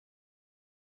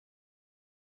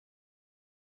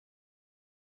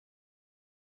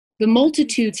The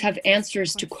multitudes have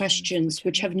answers to questions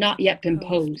which have not yet been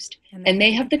posed, and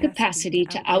they have the capacity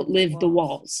to outlive the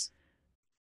walls.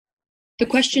 The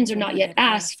questions are not yet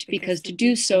asked because to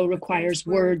do so requires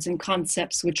words and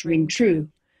concepts which ring true,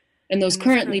 and those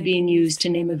currently being used to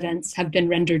name events have been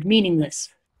rendered meaningless: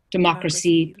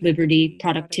 democracy, liberty,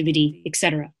 productivity,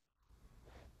 etc.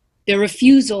 Their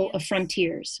refusal of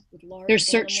frontiers, their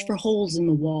search for holes in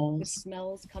the walls,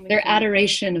 their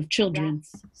adoration of children,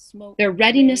 their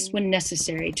readiness when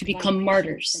necessary to become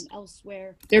martyrs,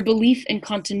 their belief in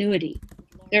continuity,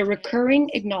 their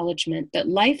recurring acknowledgement that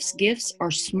life's gifts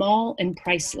are small and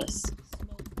priceless.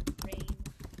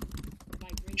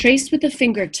 Traced with a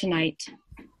finger tonight,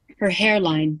 her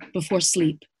hairline before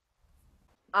sleep.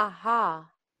 Aha.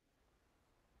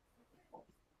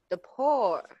 The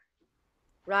poor.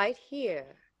 Right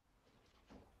here.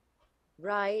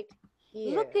 Right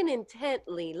here. Looking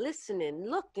intently, listening,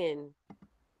 looking.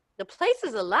 The place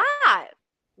is alive.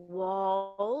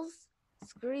 Walls,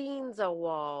 screens are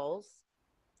walls.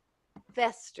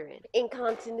 Festering in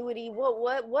continuity.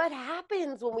 What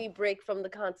happens when we break from the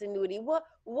continuity?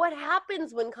 What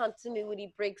happens when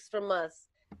continuity breaks from us?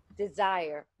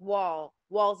 Desire,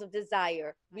 walls of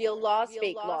desire, real laws,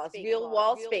 fake laws, real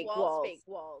walls, fake walls,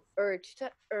 urge to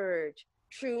urge,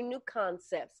 true new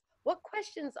concepts. What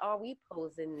questions are we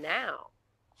posing now?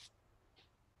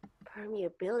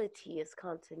 Permeability is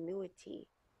continuity.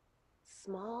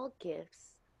 Small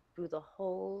gifts through the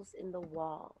holes in the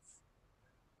walls.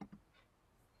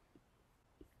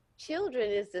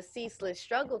 Children is the ceaseless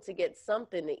struggle to get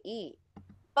something to eat.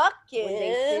 Fucking when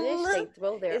they finish, they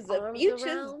throw their arms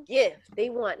around. Gift. They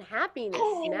want happiness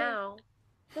now.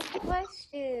 The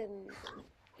question.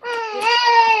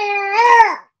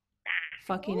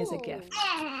 Fucking is a gift.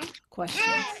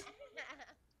 Questions.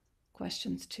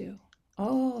 Questions too.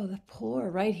 Oh, the poor,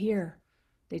 right here.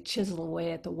 They chisel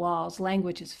away at the walls.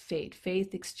 Language is fate.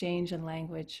 Faith, exchange, and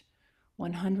language.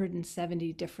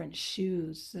 170 different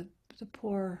shoes. The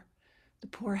poor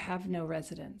have no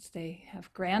residence. They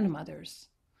have grandmothers.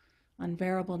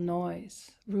 Unbearable noise,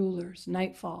 rulers,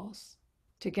 nightfalls.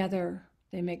 Together,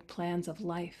 they make plans of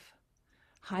life.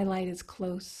 Highlight is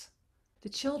close. The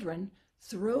children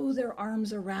throw their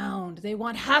arms around. They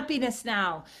want happiness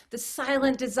now. The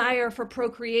silent desire for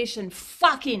procreation,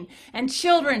 fucking, and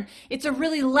children. It's a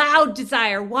really loud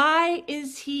desire. Why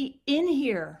is he in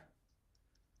here?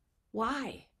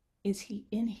 Why is he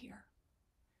in here?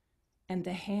 And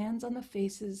the hands on the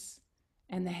faces,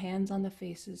 and the hands on the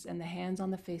faces, and the hands on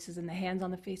the faces, and the hands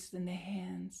on the faces, and the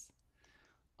hands.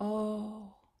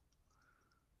 Oh,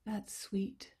 that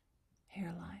sweet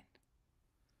hairline.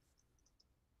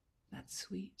 That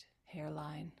sweet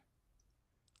hairline.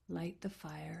 Light the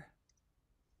fire.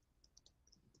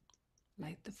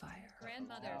 Light the fire.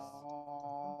 Grandmothers.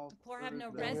 The poor have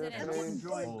no residence.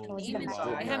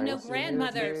 They have no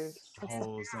grandmothers.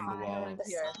 Holes in the walls.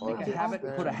 Make a habit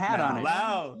and put a hat on it.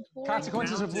 Loud.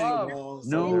 Consequences of love.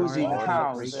 Nosy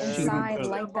cows. Inside,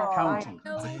 like that Counting.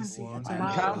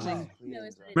 Counting.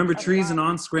 Remember trees and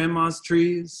aunts, grandma's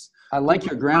trees? I like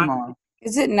your grandma.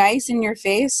 Is it nice in your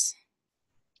face?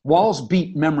 Walls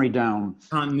beat memory down.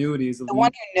 Continuities. The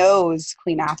one who knows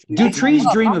clean after. Do trees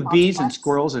dream of bees and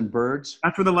squirrels and birds?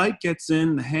 After the light gets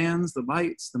in, the hands, the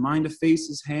lights, the mind of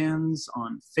faces, hands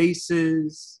on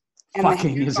faces. And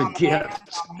fucking is a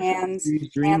gift. Hands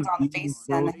on faces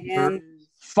and the hands.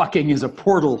 Fucking is a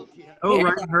portal. Oh,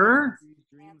 right, her?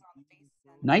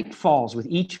 Night falls with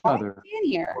each other.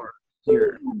 In here.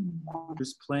 Here.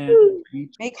 Just plant.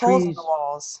 Make holes in the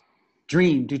walls.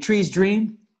 Dream. Do trees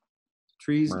dream?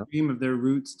 Trees dream of their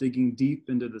roots digging deep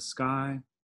into the sky.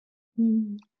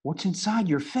 What's inside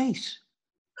your face?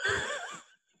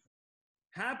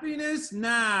 Happiness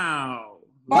now.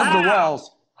 Hug the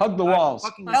walls. Hug the walls.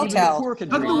 They'll tell. Hug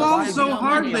the walls so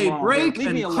hard they break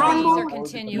and crumble.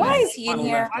 Why is he in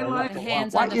here? Why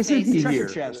isn't he here?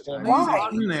 Why?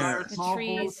 The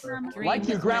trees. Like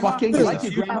your grandma. Like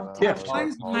your grandma. Gift.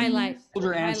 Highlight.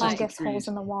 Older ancestors. Gets holes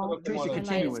in the wall. Trees are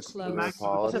continuous.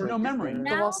 Have no memory.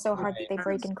 The wall's so hard that they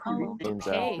break and crumble.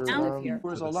 Okay, now if you're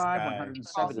Was alive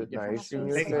 170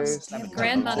 different.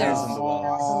 grandmothers.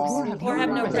 The poor have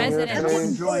no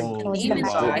residence.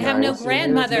 They have no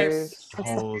grandmothers.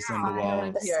 Holes in the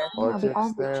walls. I'll be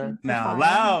all reaching. Now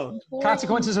loud.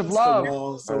 Consequences of love.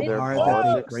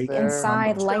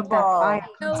 Inside, like that fire.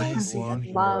 Love.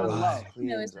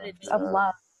 Of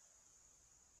love.